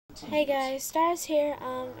Hey guys, Stars here.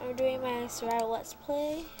 I'm doing my survival let's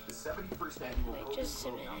play. Wait just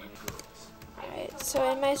a minute. Alright,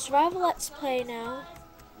 so in my survival let's play now,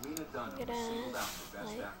 I'm gonna,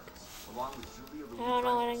 like, I don't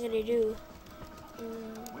know what I'm gonna do.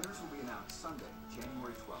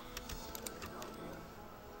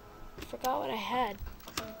 I forgot what I had.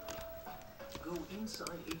 Go inside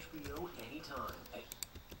HBO anytime.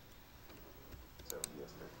 So yes,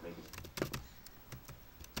 maybe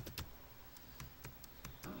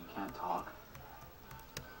you can't talk.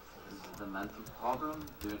 This is the mental problem,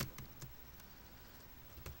 dude.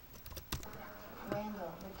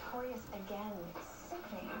 Randall, victorious again.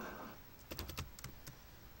 Sickening.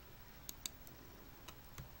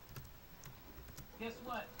 Guess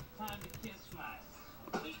what? Time to kiss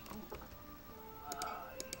my sweet.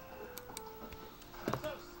 A toast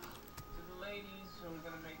to the ladies who are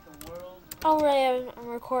gonna make the world. Oh right, I'm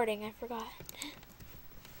recording. I forgot.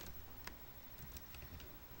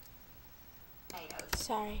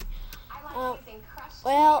 Sorry.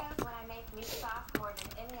 Well,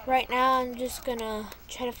 right now I'm just gonna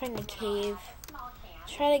try to find a cave.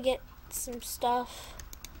 Try to get some stuff.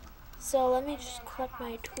 So let me just collect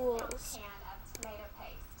my tools.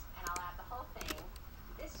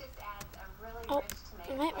 Oh,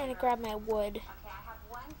 I might want to grab my wood,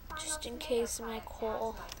 just in case my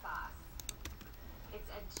coal.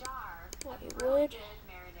 My wood.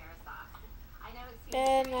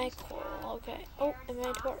 And my coal, okay. Oh, and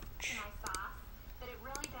my torch.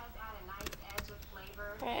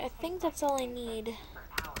 Alright, I think that's all I need.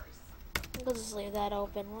 I'll just leave that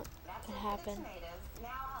open. What could happen?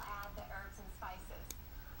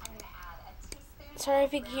 Sorry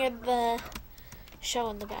if you can hear the show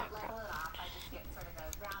in the background.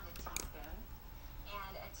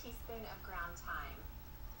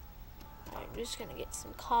 I'm just gonna get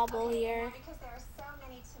some cobble here. Because there are so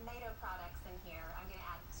many tomato products in here, I'm going to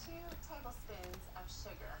add 2 tablespoons of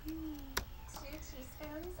sugar, 2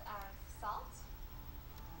 teaspoons of salt,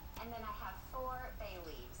 and then I have 4 bay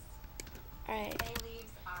leaves. Alright, Bay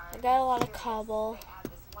leaves are I got a lot of cobble. They add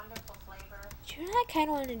this wonderful flavor. Do you know what I kind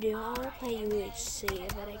of want to do? I want to play UHC,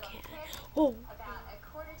 but I can't. Oh! About a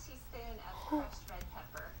 1/4 teaspoon of crushed red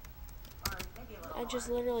pepper, or maybe a little I just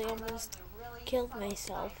more. literally almost killed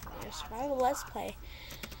myself in a survival let's play.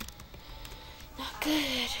 Not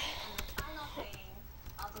good. Final thing,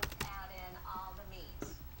 I'll just add in all the meat.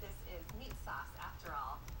 This is meat sauce after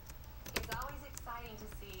all. It's always exciting to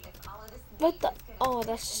see if all of this meat What the? is gonna Oh, fit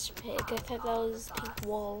that's into pig. the I thought that was pink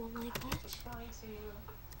wool. I'm like, what? It's going to.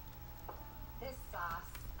 This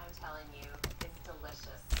sauce, I'm telling you, is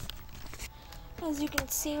delicious. As you can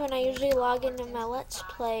see, when I usually log into my let's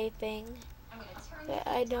play thing, I'm gonna turn that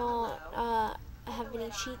this I heat down don't low, have any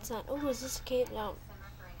cheats on. Oh, is this a cave? No.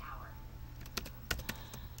 simmer for an hour.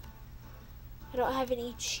 I don't have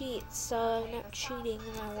any cheats, so I'm not cheating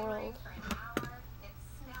in my world. For an hour, it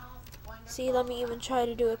smells wonderful. See, let me even try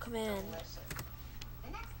to do a command. Delicious. The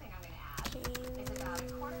next thing I'm gonna add is about a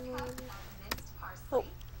 1/4 cup of minced parsley. Oh,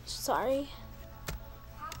 sorry.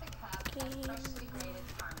 1/2 cup of freshly grated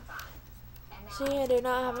Parmesan. And now See, I do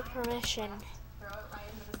not have a permission. throw it right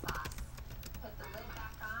into the sauce. Put the lid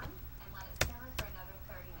back on and let it simmer for another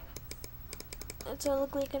 30 minutes. That's what I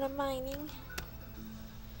look like in a mining.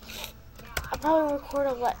 I'll probably record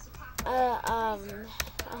a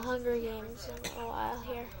Hunger Games in a while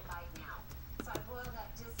here. So I boiled up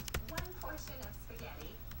just 1 portion of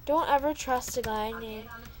spaghetti. Don't ever trust a guy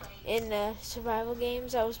in survival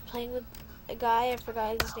games. I was playing with a guy, I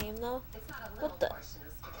forgot his name though. It's not a little What the? portion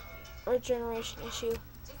of spaghetti. Regeneration issue.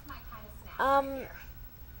 Just my kind of snack right here.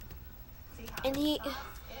 See how And the he sauce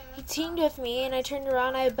is teamed with me, and I turned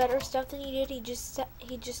around. I had better stuff than he did. He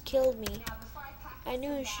just killed me. Now, before I pack I this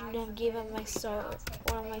knew in I shouldn't bags have given of my sword, I'll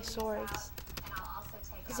take one of the my bay leaves swords, out, and I'll also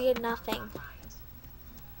take because out he had the nothing. Parmesan rind.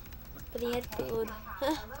 But he had Okay, food. now I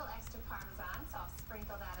have a little extra Parmesan, so I'll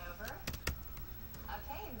sprinkle that over.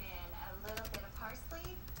 Okay, and then a little bit of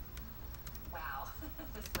parsley. Wow,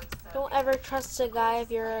 this looks so Don't good. ever trust a guy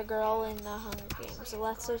if you're a girl in the Hunger Games,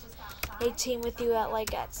 unless if they team with you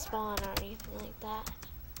at spawn or anything like that.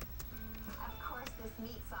 Of course, this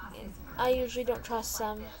meat sauce is I usually don't trust like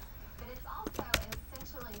them. this, but it's also an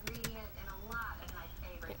essential ingredient in a lot of my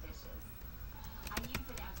favorite dishes. I use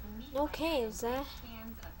it as the meat No layer caves, in eh? big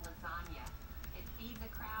cans of lasagna. It feeds a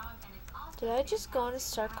crowd, and it's also Did I just go in a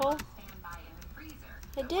circle? standby in the freezer.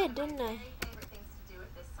 I did, didn't I? My very favorite things to do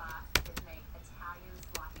with this sauce is make Italian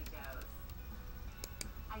sloppy joes.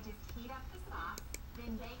 I just heat up the sauce,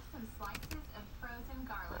 then bake some slices of frozen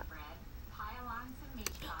garlic bread, pile on some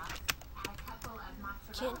meat sauce, add a couple of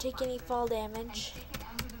mozzarella Can't take any slices, fall and damage, stick it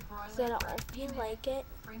under the broiler because I for a don't few feel minutes like it.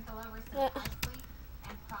 for Sprinkle over some parsley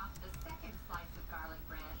and prop the second slice of garlic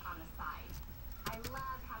bread on the side. I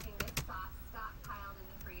love having this sauce stockpiled in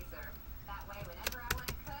the freezer. That way, whenever I want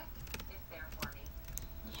to cook, it's there for me.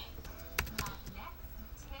 Up next,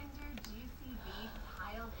 tender, juicy beef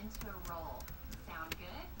piled into a roll. Sound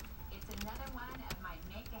good? It's another one of my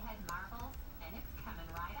make-ahead marvels, and it's coming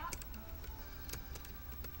right up.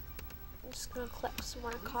 I'm just gonna collect some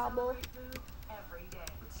more We cobble. celebrate food every day.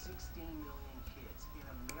 With 16 million kids in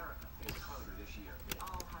America face hunger this year. We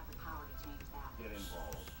all have the power to change that. Get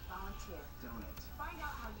involved. Volunteer. Donate. Find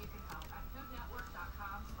out how you can help at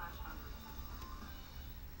foodnetwork.com/hungry.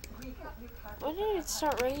 Recap new content When did it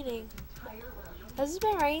start raining? entire world. Has it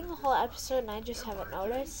been raining the whole episode and I just haven't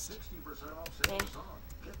noticed? 60% off Eh. sales on.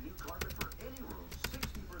 Get new carpet for any room,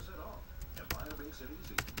 60% off. Empire makes it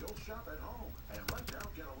easy. You'll shop at home. And right now,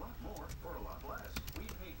 get a lot more for a lot less. We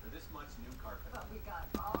paid for this month's new carpet. But we got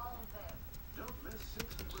all this. Don't miss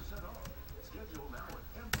 60% off. Schedule now at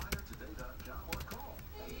EmpireToday.com or call.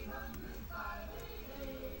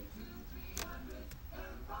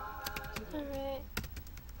 Alright.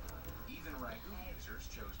 Even Ragu users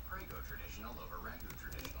chose Prego Traditional over Ragu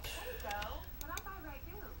Traditional. So, when I buy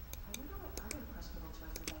Ragu, I wonder what other questionable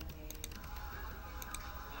choices I made.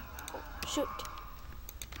 Shoot.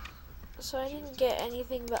 So I didn't get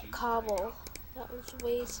anything but cobble. That was a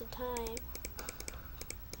waste of time.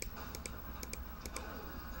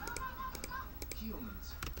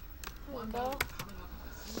 Humans. There we go.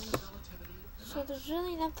 So there's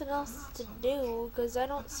really nothing else to do because I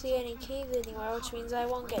don't see any caves anywhere, which means I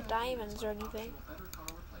won't get diamonds or anything.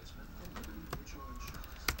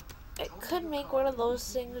 It could make one of those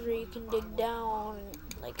things where you can dig down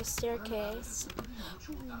like a staircase.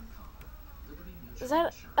 Is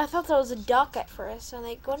that? I thought that was a duck at first. I'm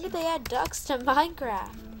like, when did they add ducks to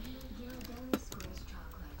Minecraft?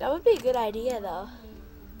 That would be a good idea though.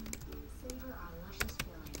 Savor our luscious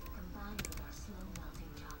filling combined with our slow melting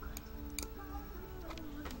chocolate.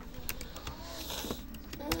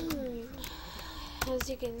 As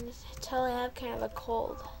you can tell, I have kind of a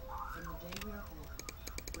cold. From the day we are born,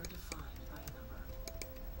 we're defined by a number.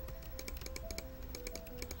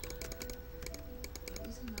 There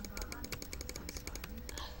is a number uninspiring,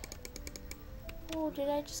 Oh, did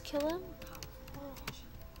I just kill him? powerful vision.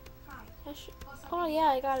 I should. Oh yeah,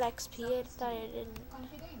 I got XP. I thought I didn't.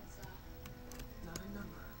 Not a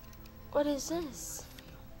number, What is this?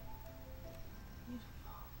 feel.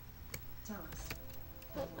 Beautiful. Tell us.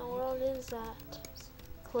 What in the world is that?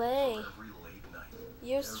 Clay. Every late night.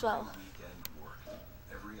 Useful. Every weekend work.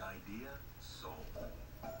 Every idea sold.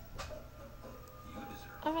 You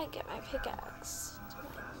deserve I might get my pickaxe. the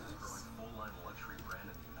fastest growing full-line luxury brand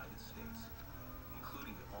in the United States,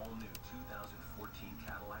 including the all-new 2014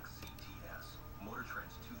 Cadillac CTS, Motor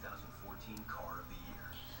Trend's 2014 Car of the Year.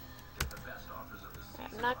 Get the best offers of the season.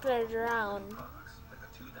 I'm not gonna drown. Products like the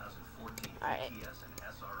 2014 Alright. GTS and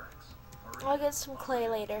SRX. I'll get some clay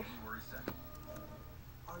later. January 2nd.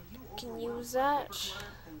 Are you Can overwhelmed use by that. paper clutter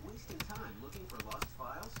and wasting time looking for lost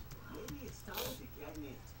files? Maybe it's time to get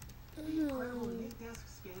Nate. The incredible Nate Desk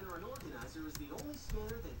Scanner and Organizer is the only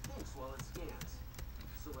scanner that thinks while it scans.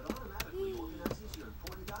 So it automatically organizes your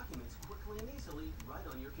important documents quickly and easily right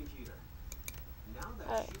on your computer. Now that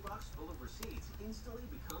Alright. shoebox full of receipts instantly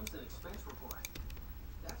becomes an expense report.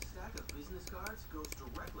 That stack of business cards goes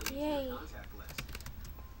directly into Yay. your contact list.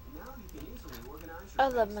 Now you can easily organize your I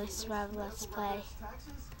love bank my statements, survival let's medical play. records,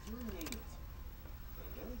 taxes, you name it.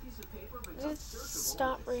 And any piece of paper Does becomes it searchable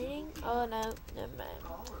stop with a single reading? key. Oh no, never mind.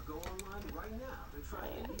 Call or go online right now to try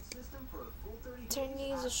the Neat system for a full 30 Turn days to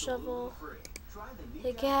use a absolutely shovel. free. Try the Neat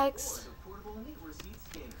Pickaxe. Desk or the portable Neat receipt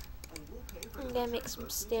scanner, and we'll pay for I'm the gonna make return some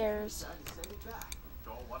postage if you stairs. decide to send it back.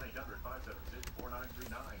 Call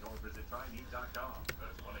 1-800-576-4939 or visit tryneat.com.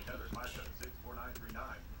 That's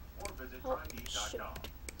 1-800-576-4939 or visit Oh, tryneat.com.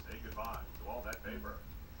 Say goodbye to all that paper.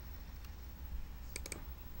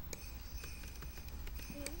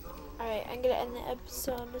 Alright, I'm gonna end the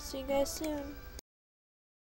episode. I'll see you guys soon.